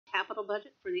capital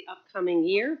budget for the upcoming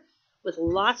year with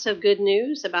lots of good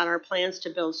news about our plans to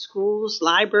build schools,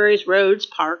 libraries, roads,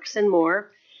 parks, and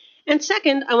more. And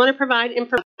second, I want to provide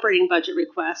operating budget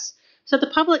requests so the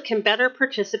public can better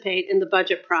participate in the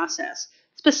budget process,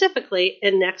 specifically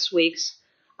in next week's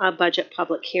budget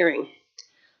public hearing.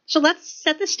 So let's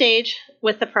set the stage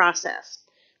with the process.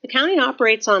 The county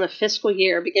operates on a fiscal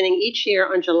year beginning each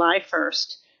year on July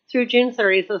 1st through June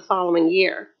 30th of the following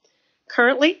year.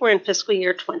 Currently, we're in fiscal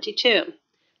year 22.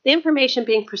 The information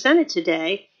being presented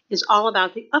today is all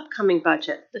about the upcoming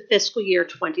budget, the fiscal year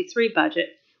 23 budget,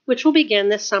 which will begin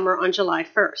this summer on July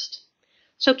 1st.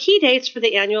 So key dates for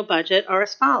the annual budget are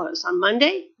as follows. On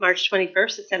Monday, March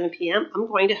 21st at 7 p.m., I'm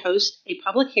going to host a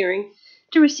public hearing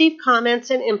to receive comments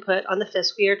and input on the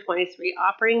fiscal year 23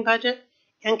 operating budget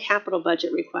and capital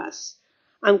budget requests.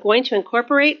 I'm going to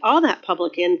incorporate all that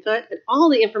public input and all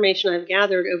the information I've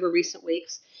gathered over recent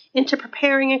weeks into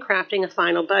preparing and crafting a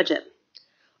final budget.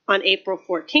 On April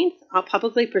 14th, I'll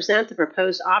publicly present the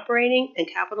proposed operating and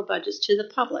capital budgets to the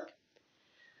public.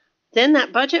 Then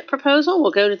that budget proposal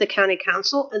will go to the county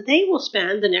council, and they will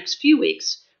spend the next few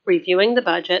weeks reviewing the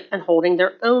budget and holding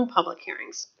their own public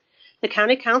hearings. The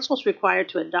county council is required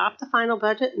to adopt the final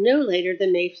budget no later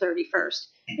than May 31st,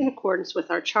 in accordance with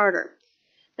our charter.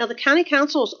 Now, the county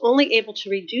council is only able to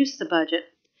reduce the budget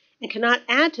and cannot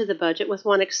add to the budget with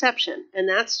one exception, and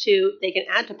that's they can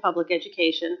add to public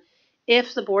education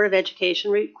if the Board of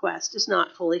Education request is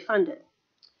not fully funded.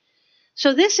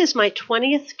 So this is my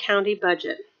 20th county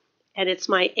budget, and it's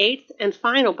my 8th and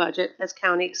final budget as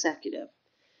county executive.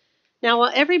 Now,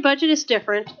 while every budget is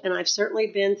different, and I've certainly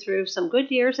been through some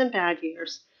good years and bad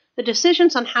years, the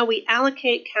decisions on how we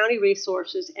allocate county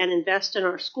resources and invest in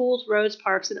our schools, roads,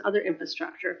 parks, and other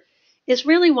infrastructure is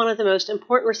really one of the most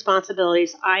important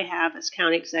responsibilities I have as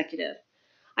county executive.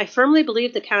 I firmly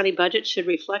believe the county budget should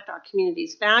reflect our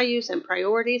community's values and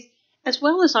priorities, as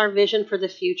well as our vision for the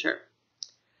future.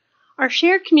 Our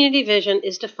shared community vision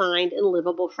is defined in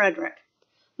Livable Frederick.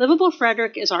 Livable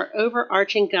Frederick is our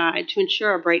overarching guide to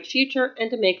ensure a bright future and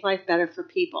to make life better for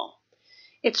people.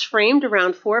 It's framed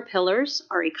around 4 pillars: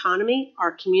 our economy,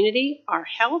 our community, our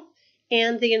health,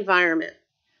 and the environment.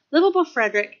 Livable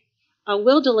Frederick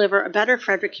will deliver a better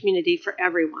Frederick community for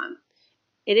everyone.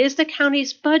 It is the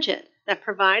county's budget that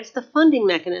provides the funding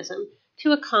mechanism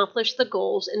to accomplish the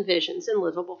goals and visions in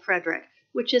Livable Frederick,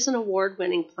 which is an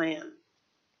award-winning plan.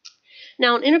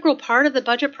 Now, an integral part of the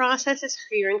budget process is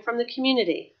hearing from the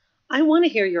community. I want to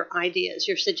hear your ideas,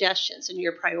 your suggestions, and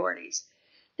your priorities.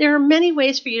 There are many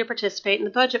ways for you to participate in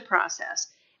the budget process.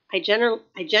 I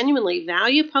genuinely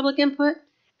value public input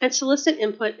and solicit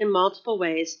input in multiple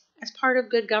ways as part of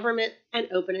good government and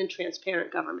open and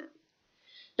transparent government.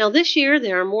 Now, this year,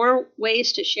 there are more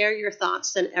ways to share your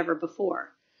thoughts than ever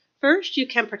before. First, you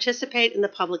can participate in the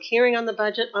public hearing on the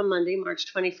budget on Monday, March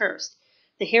 21st.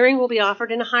 The hearing will be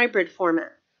offered in a hybrid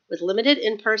format with limited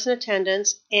in-person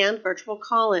attendance and virtual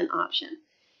call-in option.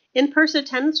 In-person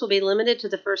attendance will be limited to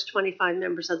the first 25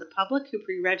 members of the public who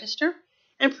pre-register,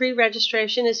 and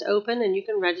pre-registration is open and you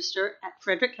can register at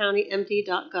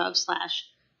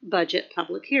frederickcountymd.gov/budget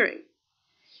public hearing.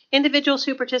 Individuals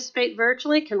who participate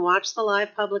virtually can watch the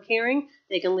live public hearing.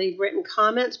 They can leave written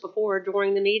comments before or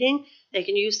during the meeting. They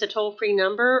can use the toll-free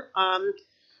number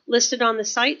listed on the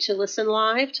site to listen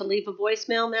live, to leave a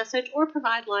voicemail message, or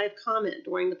provide live comment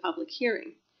during the public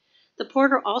hearing. The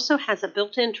portal also has a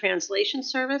built-in translation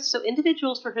service, so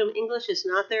individuals for whom English is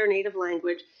not their native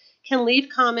language can leave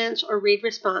comments or read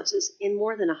responses in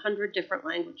more than 100 different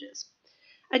languages.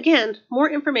 Again, more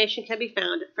information can be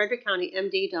found at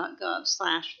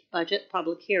frederickcountymd.gov/budget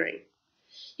public hearing.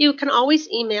 You can always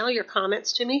email your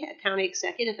comments to me at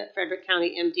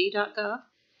countyexecutive@frederickcountymd.gov.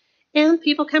 And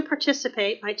people can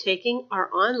participate by taking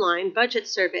our online budget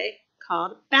survey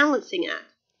called Balancing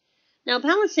Act. Now,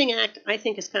 Balancing Act, I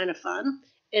think, is kind of fun.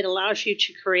 It allows you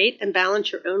to create and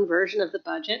balance your own version of the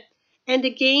budget and to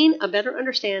gain a better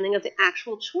understanding of the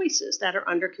actual choices that are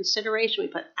under consideration. We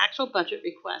put actual budget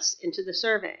requests into the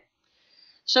survey.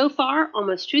 So far,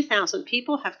 almost 2,000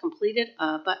 people have completed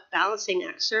a Balancing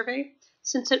Act survey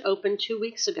since it opened 2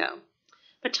 weeks ago.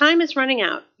 But time is running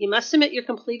out. You must submit your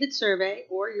completed survey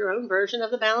or your own version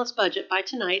of the balanced budget by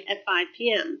tonight at 5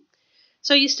 p.m.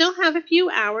 So you still have a few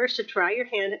hours to try your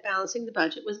hand at balancing the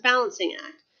budget with Balancing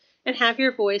Act and have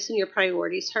your voice and your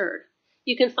priorities heard.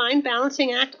 You can find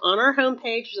Balancing Act on our homepage.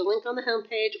 There's a link on the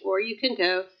homepage, or you can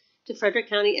go to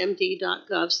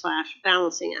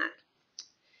frederickcountymd.gov/balancing act.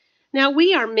 Now,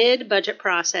 we are mid-budget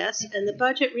process, and the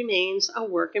budget remains a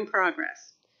work in progress.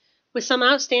 With some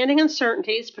outstanding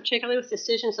uncertainties, particularly with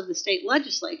decisions of the state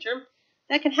legislature,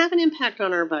 that can have an impact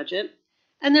on our budget,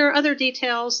 And there are other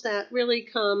details that really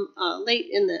come late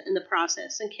in the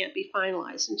process and can't be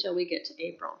finalized until we get to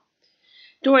April.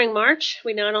 During March,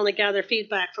 we not only gather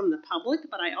feedback from the public,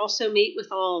 but I also meet with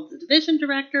all of the division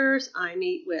directors. I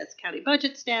meet with county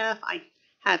budget staff. I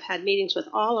have had meetings with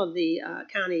all of the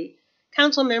county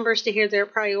council members to hear their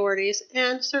priorities,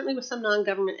 and certainly with some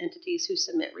non-government entities who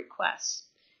submit requests.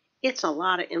 It's a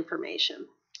lot of information.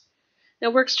 Now,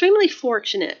 we're extremely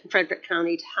fortunate in Frederick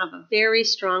County to have a very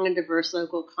strong and diverse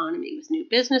local economy with new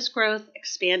business growth,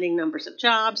 expanding numbers of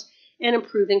jobs, and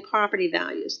improving property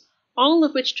values, all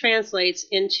of which translates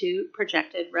into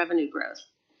projected revenue growth.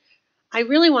 I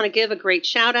really want to give a great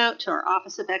shout out to our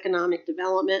Office of Economic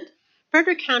Development.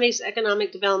 Frederick County's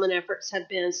economic development efforts have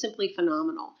been simply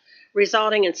phenomenal,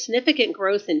 resulting in significant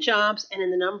growth in jobs and in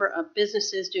the number of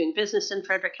businesses doing business in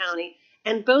Frederick County,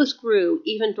 and both grew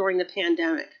even during the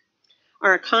pandemic.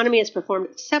 Our economy has performed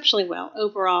exceptionally well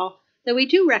overall, though we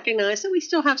do recognize that we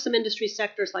still have some industry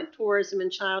sectors like tourism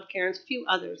and childcare and a few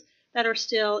others that are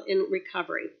still in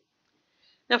recovery.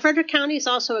 Now, Frederick County is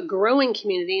also a growing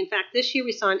community. In fact, this year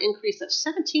we saw an increase of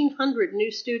 1,700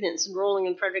 new students enrolling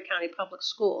in Frederick County Public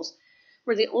Schools.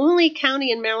 We're the only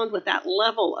county in Maryland with that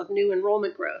level of new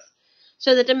enrollment growth.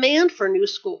 So the demand for new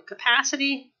school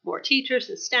capacity, more teachers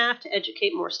and staff to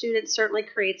educate more students certainly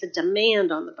creates a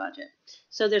demand on the budget.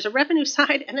 So there's a revenue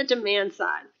side and a demand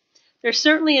side. There's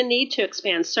certainly a need to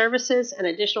expand services and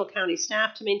additional county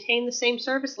staff to maintain the same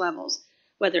service levels,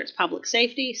 whether it's public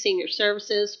safety, senior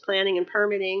services, planning and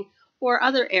permitting, or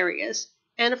other areas.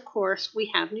 And of course,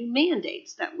 we have new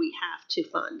mandates that we have to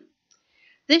fund.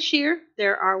 This year,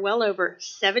 there are well over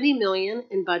 $70 million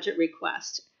in budget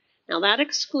requests. Now that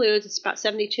excludes, it's about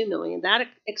 $72 million, that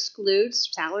excludes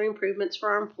salary improvements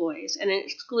for our employees, and it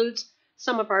excludes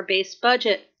some of our base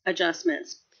budget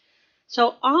adjustments.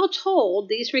 So all told,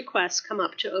 these requests come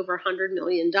up to over $100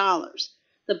 million.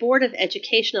 The Board of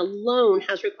Education alone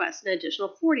has requested an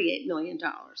additional $48 million.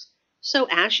 So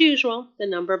as usual, the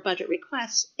number of budget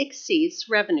requests exceeds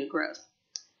revenue growth.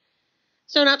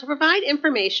 So now to provide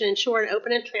information, ensure an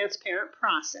open and transparent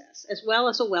process, as well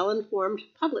as a well-informed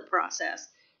public process,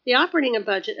 the operating and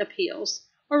budget appeals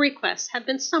or requests have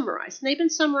been summarized, and they've been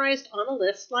summarized on a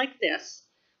list like this,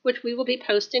 which we will be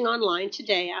posting online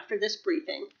today after this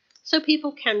briefing, so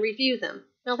people can review them.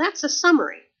 Now that's a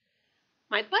summary.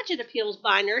 My budget appeals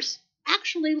binders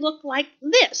actually look like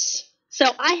this. So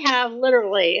I have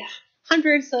literally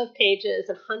hundreds of pages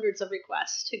and hundreds of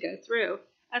requests to go through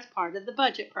as part of the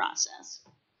budget process.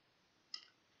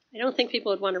 I don't think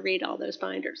people would want to read all those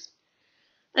binders.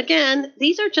 Again,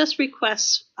 these are just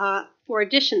requests for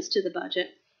additions to the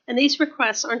budget, and these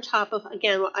requests are on top of,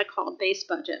 again, what I call base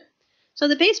budget. So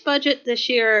the base budget this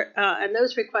year and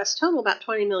those requests total about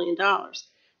 $20 million.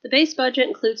 The base budget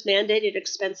includes mandated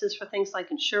expenses for things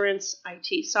like insurance,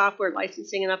 IT software,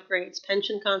 licensing and upgrades,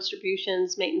 pension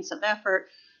contributions, maintenance of effort,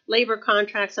 labor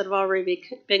contracts that have already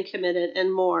been committed,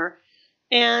 and more.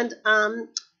 And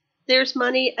there's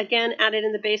money, again, added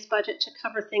in the base budget to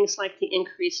cover things like the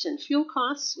increase in fuel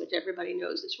costs, which everybody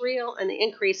knows is real, and the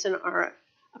increase in our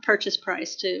purchase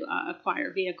price to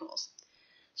acquire vehicles.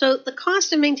 So the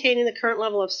cost of maintaining the current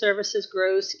level of services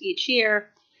grows each year,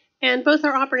 and both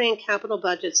our operating and capital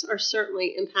budgets are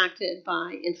certainly impacted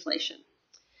by inflation.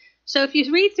 So if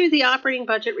you read through the operating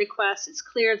budget requests, it's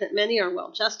clear that many are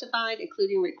well justified,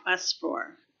 including requests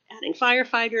for adding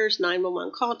firefighters,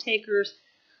 911 call takers,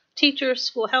 teachers,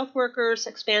 school health workers,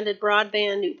 expanded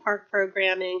broadband, new park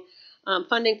programming,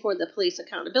 funding for the Police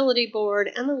Accountability Board,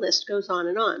 and the list goes on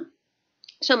and on.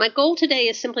 So my goal today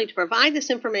is simply to provide this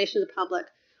information to the public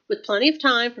with plenty of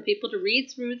time for people to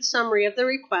read through the summary of the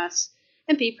requests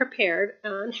and be prepared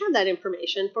and have that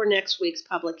information for next week's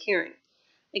public hearing.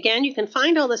 Again, you can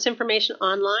find all this information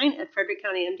online at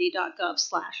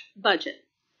frederickcountymd.gov/budget.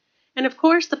 And of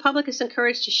course, the public is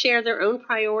encouraged to share their own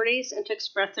priorities and to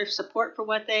express their support for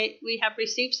what we have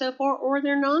received so far or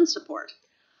their non-support.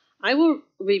 I will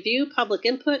review public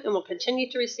input and will continue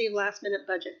to receive last-minute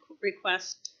budget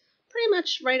requests pretty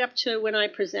much right up to when I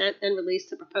present and release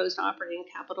the proposed operating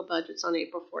and capital budgets on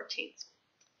April 14th.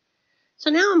 So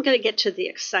now I'm going to get to the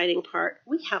exciting part.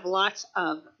 We have lots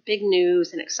of big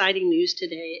news and exciting news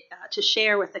today to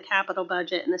share with the capital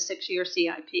budget and the 6-year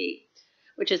CIP,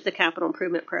 which is the Capital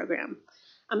Improvement Program.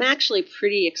 I'm actually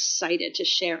pretty excited to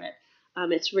share it.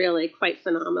 It's really quite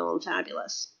phenomenal and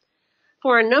fabulous.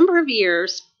 For a number of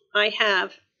years, I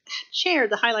have shared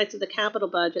the highlights of the capital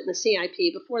budget and the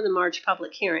CIP before the March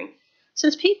public hearing,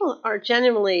 since people are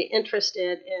genuinely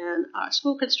interested in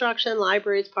school construction,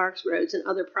 libraries, parks, roads, and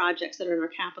other projects that are in our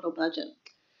capital budget.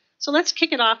 So let's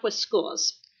kick it off with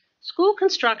schools. School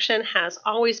construction has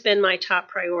always been my top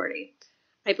priority.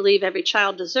 I believe every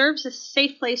child deserves a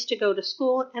safe place to go to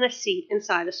school and a seat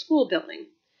inside a school building.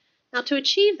 Now, to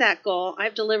achieve that goal,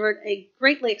 I've delivered a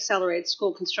greatly accelerated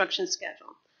school construction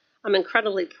schedule. I'm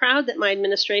incredibly proud that my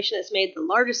administration has made the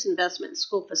largest investment in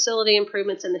school facility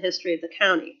improvements in the history of the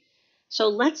county. So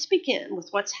let's begin with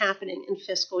what's happening in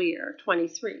fiscal year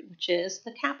 23, which is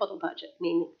the capital budget,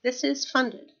 meaning this is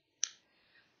funded.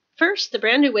 First, the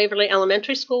brand new Waverly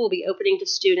Elementary School will be opening to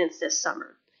students this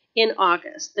summer. In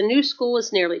August, the new school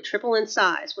is nearly triple in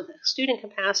size with a student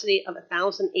capacity of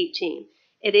 1,018.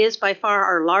 It is by far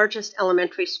our largest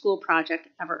elementary school project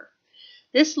ever.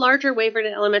 This larger Waverly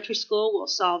Elementary School will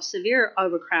solve severe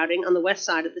overcrowding on the west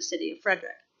side of the city of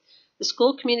Frederick. The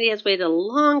school community has waited a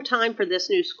long time for this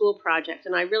new school project,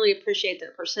 and I really appreciate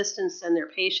their persistence and their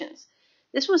patience.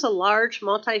 This was a large,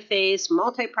 multi-phase,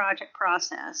 multi-project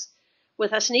process,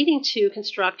 with us needing to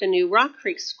construct a new Rock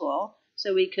Creek School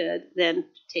so we could then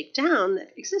take down the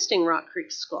existing Rock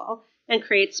Creek School and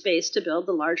create space to build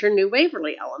the larger new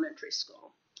Waverly Elementary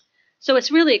School. So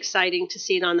it's really exciting to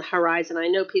see it on the horizon. I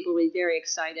know people will be very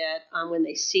excited when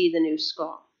they see the new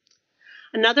school.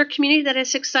 Another community that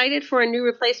is excited for a new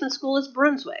replacement school is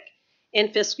Brunswick.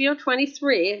 In fiscal year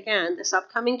 23, again, this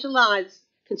upcoming July,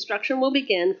 construction will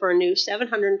begin for a new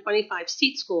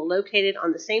 725-seat school located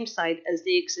on the same site as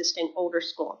the existing older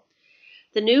school.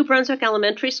 The new Brunswick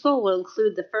Elementary School will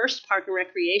include the first park and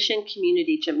recreation,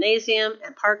 community gymnasium,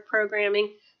 and park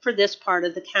programming for this part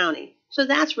of the county. So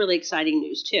that's really exciting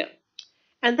news too.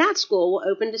 And that school will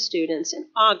open to students in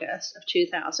August of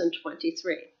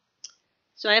 2023.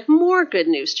 So I have more good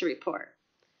news to report.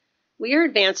 We are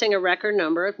advancing a record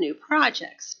number of new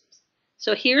projects.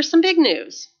 So here's some big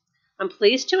news. I'm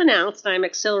pleased to announce that I'm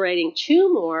accelerating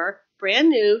 2 more brand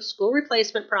new school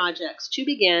replacement projects to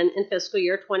begin in fiscal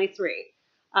year 23,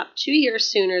 up 2 years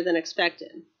sooner than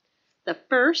expected. The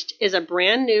first is a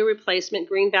brand new replacement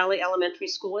Green Valley Elementary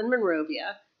School in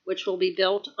Monrovia, which will be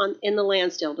built in the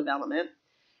Lansdale development,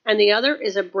 and the other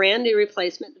is a brand new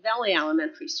replacement Valley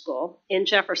Elementary School in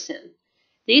Jefferson.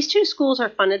 These 2 schools are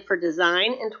funded for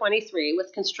design in 23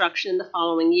 with construction in the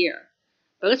following year.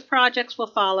 Both projects will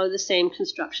follow the same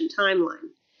construction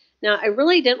timeline. Now, I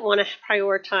really didn't want to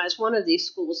prioritize one of these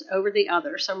schools over the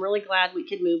other, so I'm really glad we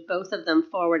could move both of them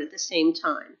forward at the same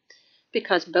time.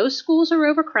 Because both schools are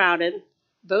overcrowded,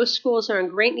 both schools are in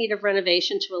great need of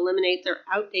renovation to eliminate their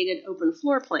outdated open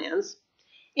floor plans,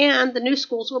 and the new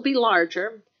schools will be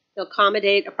larger. They'll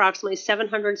accommodate approximately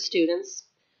 700 students.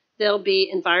 They'll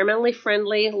be environmentally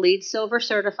friendly, LEED Silver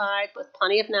certified with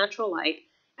plenty of natural light,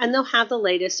 and they'll have the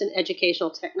latest in educational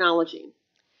technology.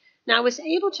 Now, I was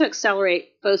able to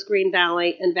accelerate both Green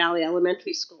Valley and Valley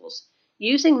Elementary Schools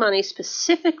using money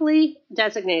specifically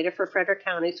designated for Frederick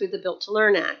County through the Built to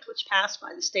Learn Act, which passed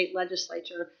by the state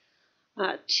legislature,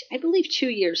 I believe 2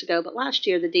 years ago, but last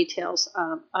year the details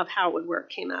of how it would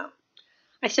work came out.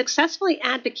 I successfully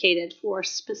advocated for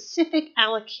specific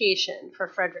allocation for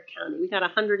Frederick County. We got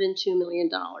 $102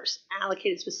 million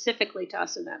allocated specifically to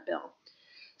us in that bill.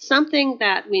 Something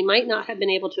that we might not have been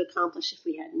able to accomplish if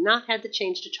we had not had the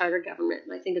change to charter government,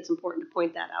 and I think it's important to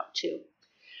point that out too.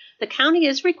 The county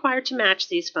is required to match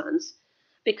these funds.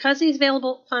 Because these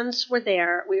available funds were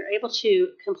there, we were able to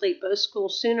complete both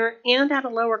schools sooner and at a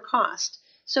lower cost.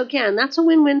 So again, that's a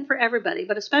win-win for everybody,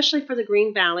 but especially for the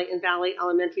Green Valley and Valley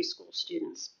Elementary School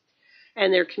students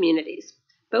and their communities.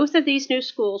 Both of these new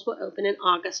schools will open in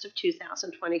August of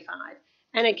 2025.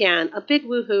 And again, a big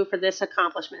woohoo for this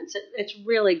accomplishment. It's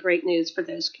really great news for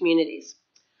those communities.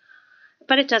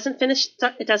 But it doesn't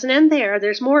end there.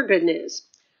 There's more good news.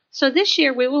 So this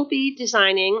year we will be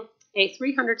designing a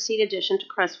 300-seat addition to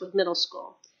Crestwood Middle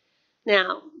School.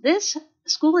 Now, this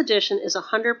school addition is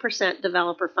 100%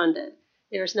 developer funded.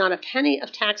 There's not a penny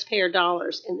of taxpayer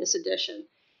dollars in this addition.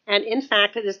 And in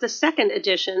fact, it is the second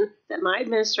addition that my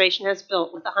administration has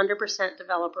built with 100%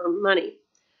 developer money.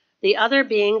 The other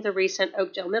being the recent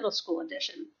Oakdale Middle School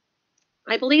addition.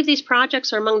 I believe these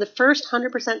projects are among the first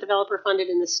 100% developer funded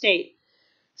in the state.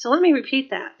 So let me repeat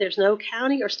that. There's no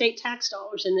county or state tax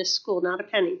dollars in this school, not a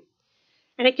penny.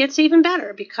 And it gets even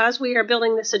better because we are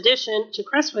building this addition to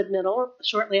Crestwood Middle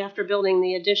shortly after building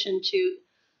the addition to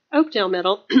Oakdale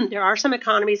Middle. There are some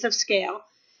economies of scale,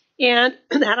 and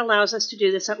that allows us to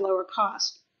do this at lower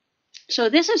cost. So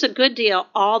this is a good deal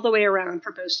all the way around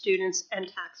for both students and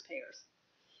taxpayers.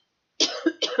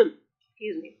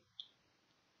 Excuse me.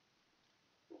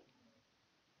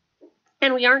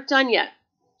 And we aren't done yet.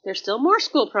 There's still more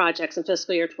school projects in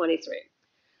fiscal year 23.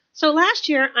 So last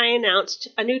year I announced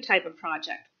a new type of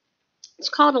project. It's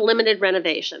called a limited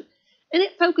renovation. And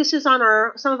it focuses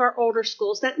on some of our older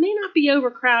schools that may not be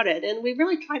overcrowded. And we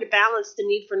really try to balance the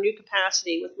need for new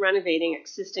capacity with renovating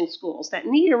existing schools that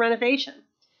need a renovation.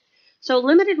 So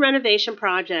limited renovation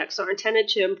projects are intended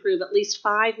to improve at least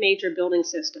 5 major building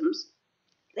systems.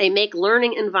 They make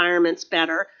learning environments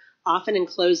better, often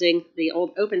enclosing the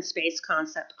old open space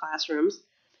concept classrooms,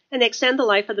 and they extend the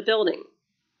life of the building.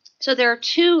 So there are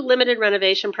 2 limited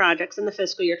renovation projects in the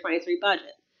fiscal year 23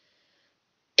 budget.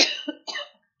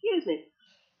 Excuse me.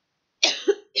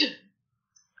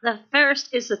 The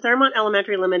first is the Thurmont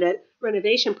Elementary Limited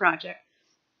Renovation Project,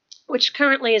 which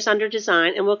currently is under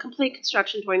design and will complete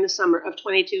construction during the summer of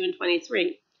 22 and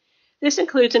 23. This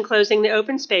includes enclosing the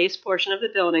open space portion of the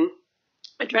building,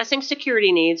 addressing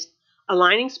security needs,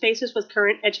 aligning spaces with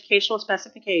current educational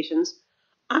specifications,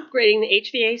 upgrading the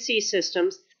HVAC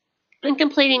systems, and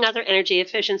completing other energy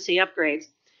efficiency upgrades,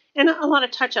 and a lot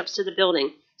of touch-ups to the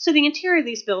building. So the interior of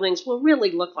these buildings will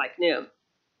really look like new.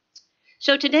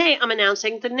 So today I'm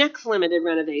announcing the next limited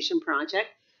renovation project,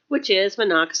 which is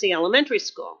Monocacy Elementary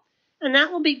School. And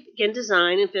that will begin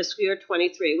design in fiscal year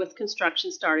 23 with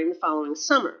construction starting the following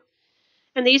summer.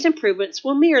 And these improvements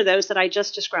will mirror those that I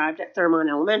just described at Thurmont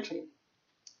Elementary.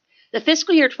 The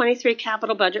fiscal year 23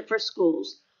 capital budget for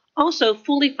schools also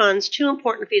fully funds 2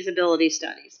 important feasibility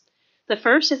studies. The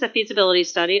first is a feasibility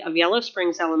study of Yellow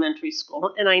Springs Elementary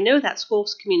School, and I know that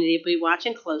school's community will be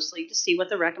watching closely to see what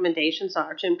the recommendations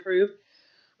are to improve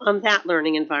that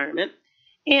learning environment.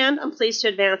 And I'm pleased to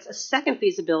advance a second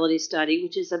feasibility study,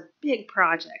 which is a big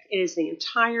project. It is the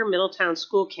entire Middletown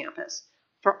school campus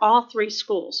for all 3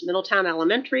 schools, Middletown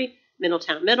Elementary,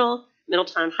 Middletown Middle,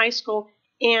 Middletown High School,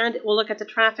 and it will look at the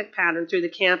traffic pattern through the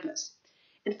campus.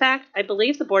 In fact, I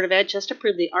believe the Board of Ed just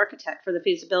approved the architect for the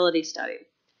feasibility study.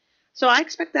 So I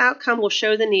expect the outcome will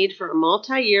show the need for a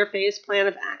multi-year phased plan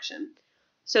of action.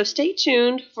 So stay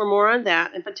tuned for more on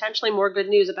that and potentially more good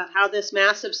news about how this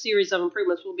massive series of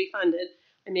improvements will be funded.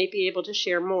 I may be able to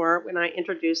share more when I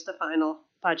introduce the final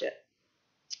budget.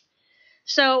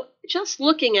 So just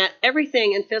looking at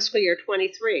everything in fiscal year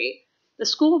 23, the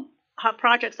school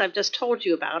projects I've just told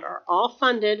you about are all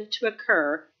funded to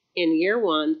occur in year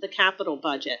 1, the capital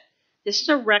budget. This is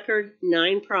a record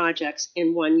 9 projects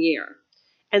in 1 year.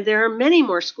 And there are many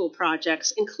more school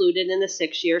projects included in the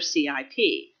 6-year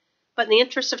CIP. But in the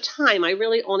interest of time, I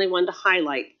really only wanted to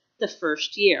highlight the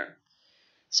first year.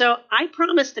 So I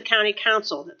promised the County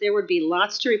Council that there would be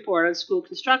lots to report on school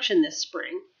construction this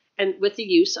spring and with the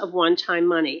use of one-time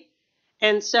money.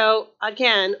 And so,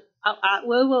 again,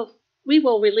 we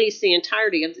will release the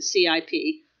entirety of the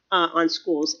CIP on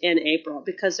schools in April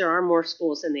because there are more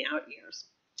schools in the out years.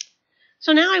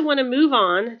 So now I want to move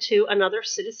on to another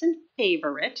citizen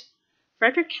favorite,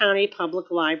 Frederick County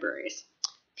Public Libraries.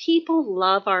 People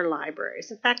love our libraries.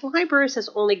 In fact, libraries has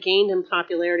only gained in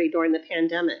popularity during the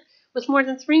pandemic, with more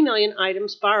than 3 million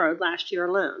items borrowed last year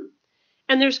alone.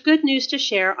 And there's good news to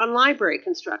share on library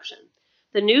construction.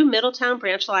 The new Middletown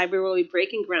Branch Library will be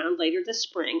breaking ground later this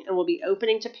spring and will be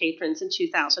opening to patrons in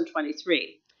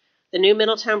 2023. The new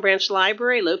Middletown Branch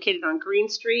Library, located on Green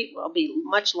Street, will be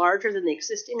much larger than the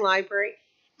existing library,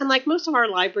 and like most of our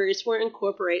libraries, will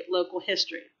incorporate local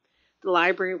history. The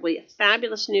library will be a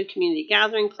fabulous new community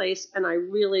gathering place, and I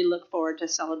really look forward to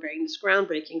celebrating this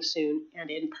groundbreaking soon and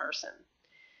in person.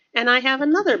 And I have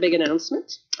another big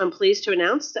announcement. I'm pleased to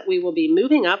announce that we will be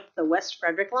moving up the West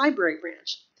Frederick Library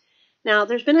Branch. Now,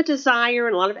 there's been a desire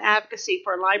and a lot of advocacy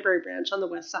for a library branch on the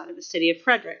west side of the city of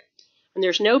Frederick. And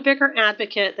there's no bigger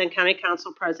advocate than County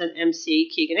Council President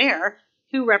MC Keegan Ayer,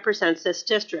 who represents this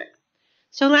district.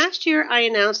 So last year, I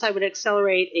announced I would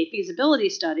accelerate a feasibility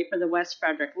study for the West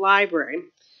Frederick Library,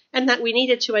 and that we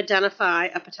needed to identify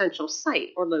a potential site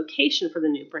or location for the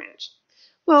new branch.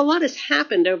 Well, a lot has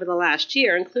happened over the last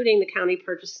year, including the county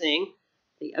purchasing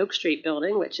the Oak Street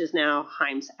building, which is now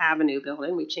Himes Avenue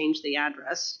building. We changed the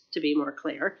address to be more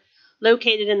clear,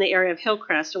 located in the area of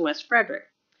Hillcrest and West Frederick.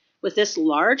 With this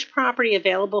large property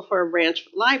available for a branch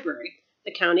library,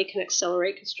 the county can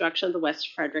accelerate construction of the West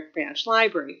Frederick Branch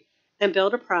Library and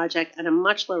build a project at a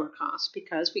much lower cost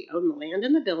because we own the land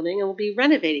in the building and will be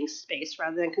renovating space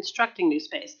rather than constructing new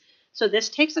space. So this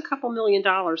takes a couple $1 million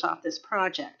off this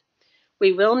project.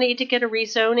 We will need to get a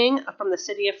rezoning from the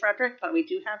city of Frederick, but we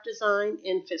do have design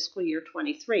in fiscal year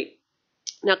 23.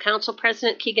 Now, Council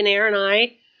President Keegan Ayer and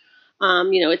I,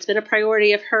 it's been a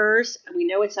priority of hers. We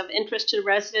know it's of interest to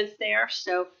residents there.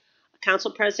 So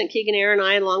Council President Keegan Ayer and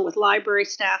I, along with library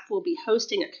staff, will be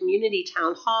hosting a community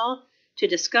town hall to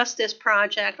discuss this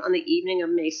project on the evening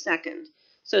of May 2nd.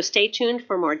 So stay tuned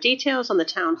for more details on the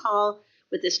town hall.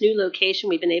 With this new location,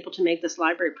 we've been able to make this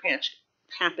library branch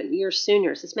happen years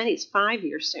sooner, as many as 5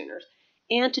 years sooner.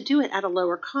 and to do it at a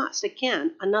lower cost.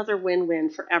 Again, another win-win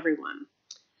for everyone.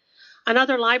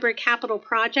 Another library capital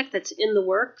project that's in the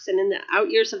works and in the out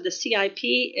years of the CIP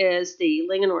is the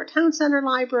Linganore Town Center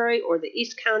Library, or the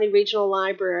East County Regional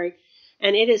Library,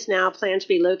 and it is now planned to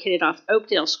be located off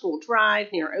Oakdale School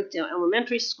Drive near Oakdale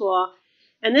Elementary School.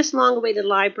 And this long-awaited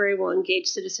library will engage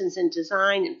citizens in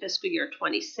design in fiscal year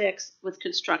 26, with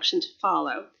construction to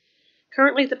follow.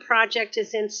 Currently, the project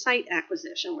is in site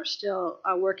acquisition. We're still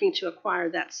working to acquire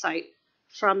that site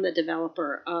from the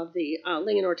developer of the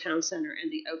Linganore Town Center and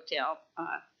the Oakdale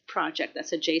project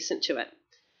that's adjacent to it.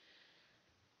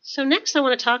 So next I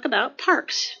want to talk about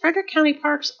parks. Frederick County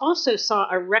Parks also saw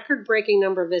a record-breaking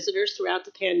number of visitors throughout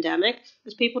the pandemic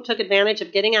as people took advantage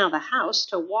of getting out of the house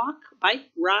to walk, bike,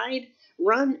 ride,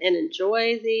 run, and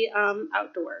enjoy the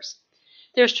outdoors.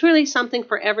 There's truly something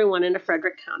for everyone in a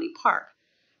Frederick County Park.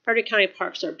 Frederick County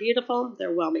Parks are beautiful,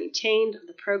 they're well maintained,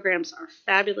 the programs are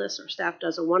fabulous, our staff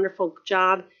does a wonderful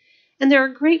job, and they're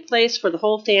a great place for the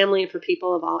whole family and for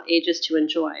people of all ages to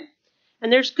enjoy.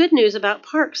 And there's good news about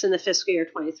parks in the fiscal year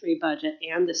 23 budget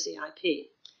and the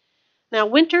CIP. Now,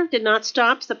 winter did not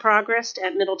stop the progress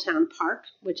at Middletown Park,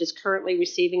 which is currently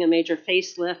receiving a major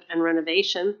facelift and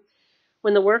renovation.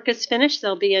 When the work is finished,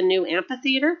 there'll be a new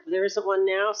amphitheater. There isn't one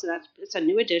now, so it's a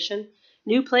new addition.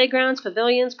 New playgrounds,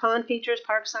 pavilions, pond features,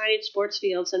 park signage, sports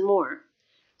fields, and more.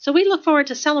 So we look forward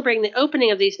to celebrating the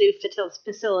opening of these new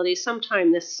facilities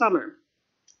sometime this summer.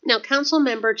 Now, Council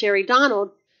Member Jerry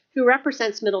Donald, who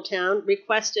represents Middletown,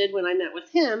 requested when I met with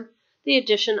him the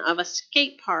addition of a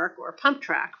skate park or pump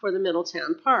track for the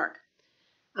Middletown Park.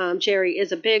 Jerry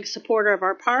is a big supporter of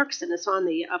our parks and is on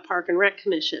the Park and Rec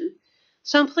Commission.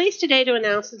 So I'm pleased today to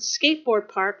announce that the skateboard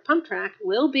park pump track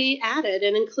will be added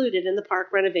and included in the park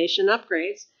renovation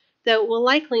upgrades, though it will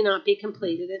likely not be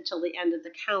completed until the end of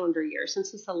the calendar year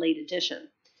since it's a late addition.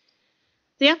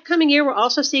 The upcoming year will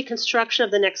also see construction of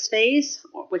the next phase,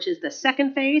 which is the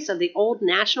second phase of the Old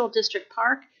National District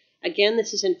Park. Again,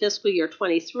 this is in fiscal year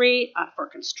 23 for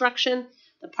construction.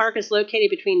 The park is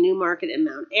located between Newmarket and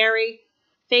Mount Airy.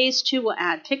 Phase 2 will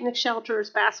add picnic shelters,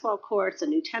 basketball courts, a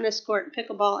new tennis court, and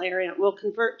pickleball area. We'll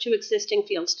convert 2 existing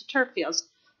fields to turf fields.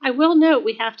 I will note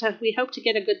we hope to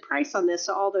get a good price on this,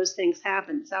 so all those things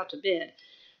happen. It's out to bid.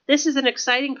 This is an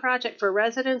exciting project for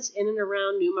residents in and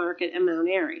around Newmarket and Mount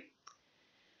Airy.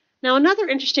 Now, another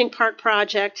interesting park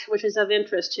project, which is of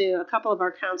interest to a couple of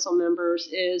our council members,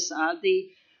 is the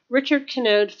Richard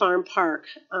Kinode Farm Park.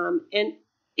 And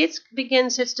it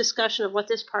begins its discussion of what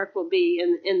this park will be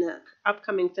in the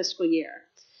upcoming fiscal year.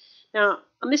 Now,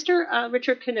 Mr.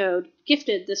 Richard Kinode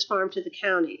gifted this farm to the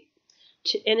county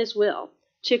in his will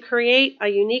to create a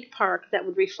unique park that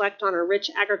would reflect on our rich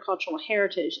agricultural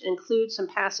heritage and include some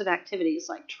passive activities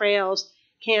like trails,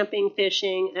 camping,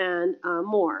 fishing, and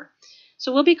more.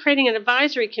 So we'll be creating an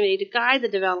advisory committee to guide the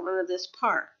development of this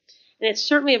park. And it's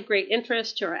certainly of great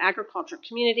interest to our agriculture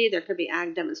community. There could be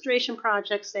ag demonstration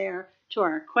projects there. To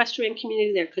our equestrian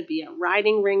community, there could be a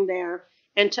riding ring there,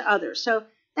 and to others. So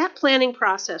that planning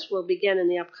process will begin in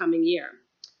the upcoming year.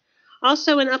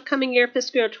 Also, in upcoming year,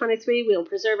 fiscal year 23, we'll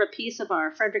preserve a piece of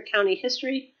our Frederick County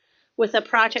history with a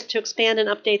project to expand and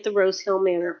update the Rose Hill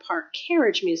Manor Park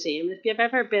Carriage Museum. If you've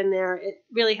ever been there, it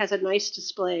really has a nice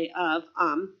display of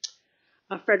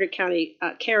Frederick County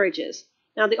carriages.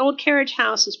 Now, the old carriage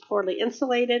house is poorly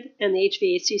insulated, and the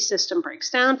HVAC system breaks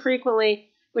down frequently,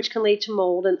 which can lead to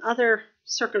mold and other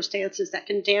circumstances that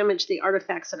can damage the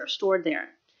artifacts that are stored there.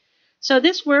 So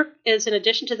this work is in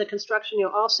addition to the construction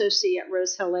you'll also see at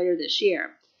Rose Hill later this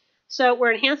year. So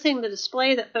we're enhancing the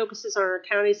display that focuses on our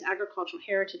county's agricultural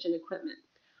heritage and equipment.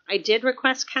 I did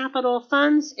request capital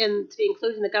funds to be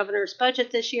included in the governor's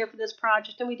budget this year for this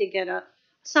project, and we did get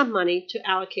some money to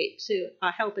allocate to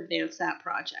help advance that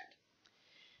project.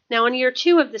 Now, in year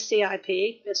 2 of the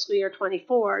CIP, fiscal year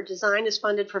 24, design is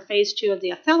funded for phase 2 of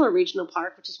the Othello Regional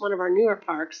Park, which is one of our newer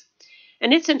parks,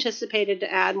 and it's anticipated to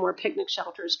add more picnic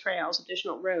shelters, trails,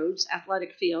 additional roads,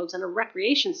 athletic fields, and a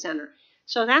recreation center.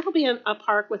 So that will be a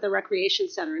park with a recreation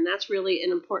center, and that's really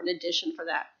an important addition for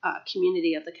that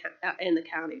community in the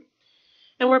county.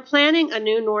 And we're planning a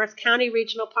new North County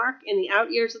Regional Park in the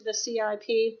out years of the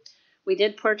CIP. We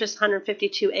did purchase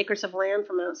 152 acres of land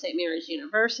from Mount St. Mary's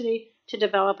University to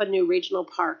develop a new regional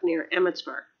park near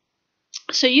Emmitsburg.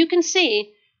 So you can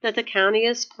see that the county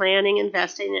is planning,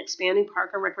 investing, and expanding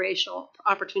park and recreational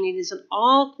opportunities in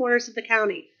all corners of the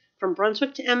county, from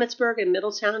Brunswick to Emmitsburg and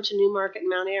Middletown to Newmarket and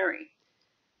Mount Airy.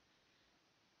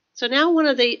 So now one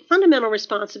of the fundamental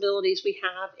responsibilities we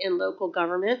have in local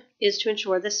government is to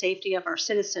ensure the safety of our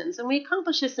citizens, and we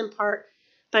accomplish this in part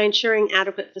by ensuring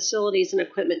adequate facilities and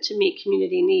equipment to meet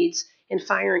community needs in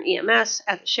fire and EMS,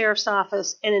 at the sheriff's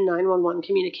office, and in 911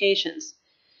 communications.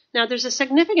 Now, there's a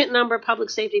significant number of public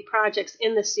safety projects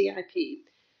in the CIP.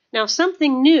 Now,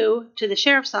 something new to the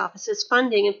sheriff's office is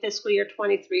funding in fiscal year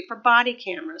 23 for body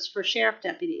cameras for sheriff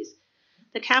deputies.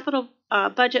 The capital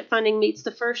budget funding meets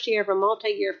the first year of a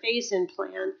multi-year phase-in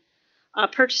plan,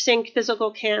 purchasing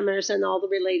physical cameras and all the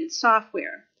related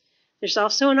software. There's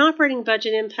also an operating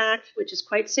budget impact, which is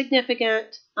quite significant,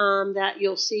 that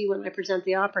you'll see when I present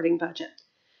the operating budget.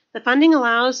 The funding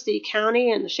allows the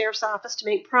county and the sheriff's office to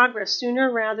make progress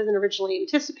sooner rather than originally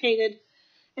anticipated,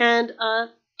 and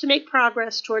to make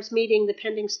progress towards meeting the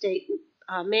pending state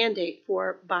mandate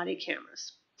for body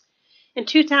cameras. In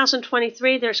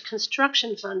 2023, there's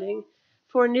construction funding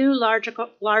for a new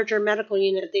larger medical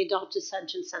unit at the Adult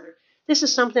Detention Center. This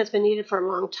is something that's been needed for a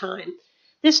long time.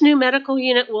 This new medical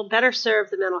unit will better serve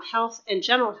the mental health and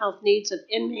general health needs of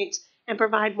inmates and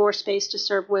provide more space to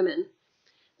serve women.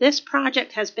 This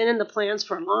project has been in the plans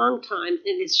for a long time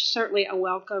and is certainly a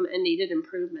welcome and needed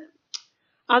improvement.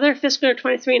 Other fiscal year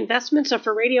 23 investments are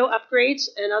for radio upgrades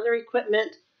and other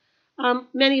equipment,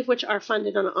 many of which are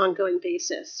funded on an ongoing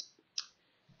basis.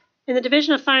 In the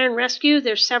Division of Fire and Rescue,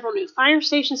 there's several new fire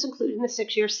stations included in the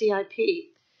 6-year CIP.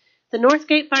 The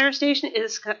Northgate Fire Station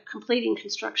is completing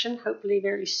construction, hopefully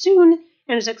very soon,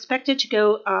 and is expected to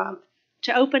go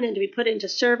to open and to be put into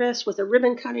service with a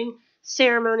ribbon-cutting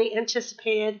ceremony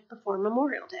anticipated before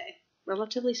Memorial Day,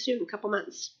 relatively soon, a couple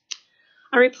months.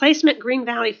 A replacement Green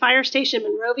Valley Fire Station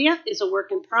in Monrovia is a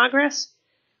work in progress,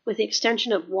 with the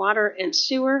extension of water and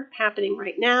sewer happening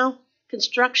right now.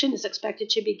 Construction is expected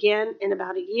to begin in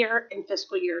about a year in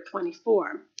fiscal year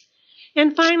 24.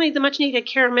 And finally, the much-needed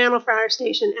Caramano Fire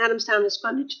Station in Adamstown is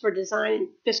funded for design in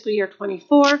fiscal year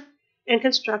 24 and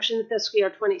construction in fiscal year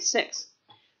 26.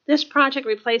 This project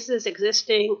replaces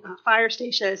existing fire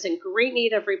station that is in great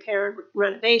need of repair and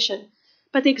renovation,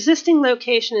 but the existing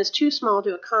location is too small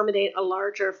to accommodate a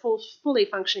larger, fully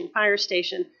functioning fire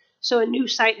station, so a new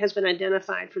site has been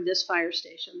identified for this fire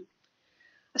station.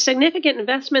 A significant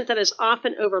investment that is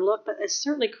often overlooked, but is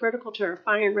certainly critical to our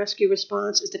fire and rescue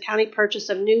response, is the county purchase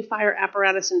of new fire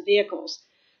apparatus and vehicles.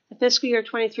 The fiscal year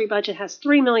 23 budget has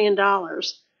 $3 million.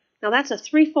 Now, that's a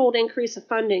threefold increase of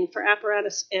funding for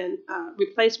apparatus and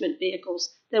replacement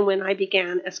vehicles than when I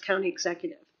began as county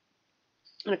executive.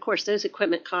 And, of course, those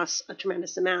equipment costs a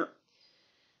tremendous amount.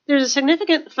 There's a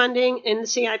significant funding in the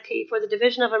CIP for the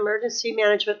Division of Emergency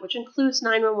Management, which includes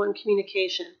 911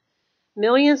 communication.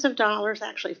 Millions of dollars,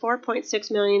 actually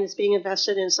 $4.6 million, is being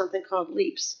invested in something called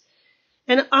LEAPS.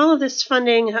 And all of this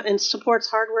funding and supports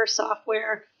hardware,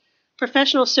 software,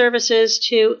 professional services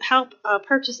to help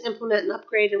purchase, implement, and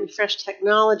upgrade and refresh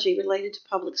technology related to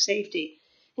public safety.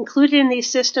 Included in these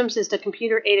systems is the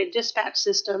computer-aided dispatch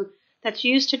system that's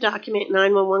used to document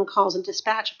 911 calls and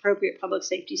dispatch appropriate public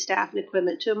safety staff and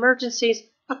equipment to emergencies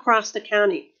across the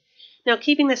county. Now,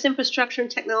 keeping this infrastructure and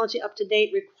technology up to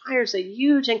date requires a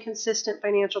huge and consistent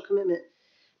financial commitment.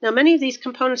 Now, many of these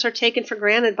components are taken for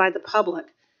granted by the public,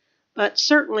 but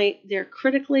certainly they're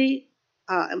critically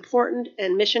important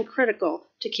and mission critical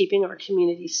to keeping our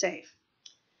communities safe.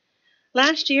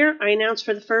 Last year, I announced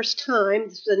for the first time,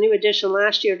 this was a new addition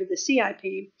last year to the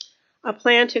CIP, a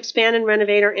plan to expand and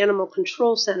renovate our Animal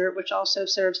Control Center, which also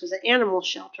serves as an animal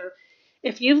shelter.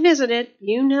 If you visited,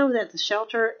 you know that the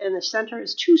shelter and the center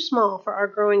is too small for our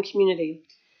growing community.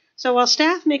 So while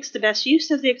staff makes the best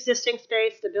use of the existing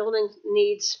space, the building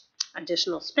needs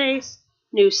additional space,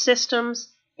 new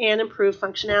systems, and improved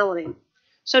functionality.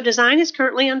 So design is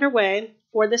currently underway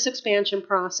for this expansion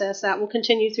process that will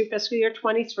continue through fiscal year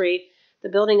 23. The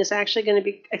building is actually going to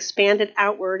be expanded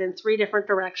outward in 3 different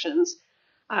directions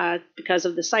because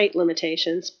of the site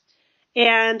limitations.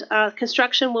 And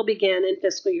construction will begin in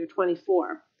fiscal year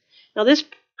 24. Now, this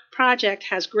project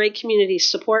has great community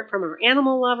support from our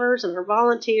animal lovers and our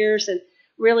volunteers, and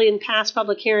really in past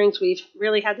public hearings, we've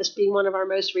really had this be one of our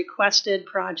most requested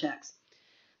projects.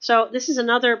 So this is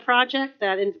another project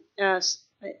that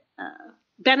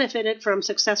benefited from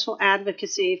successful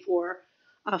advocacy for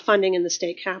funding in the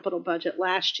state capital budget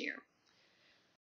last year.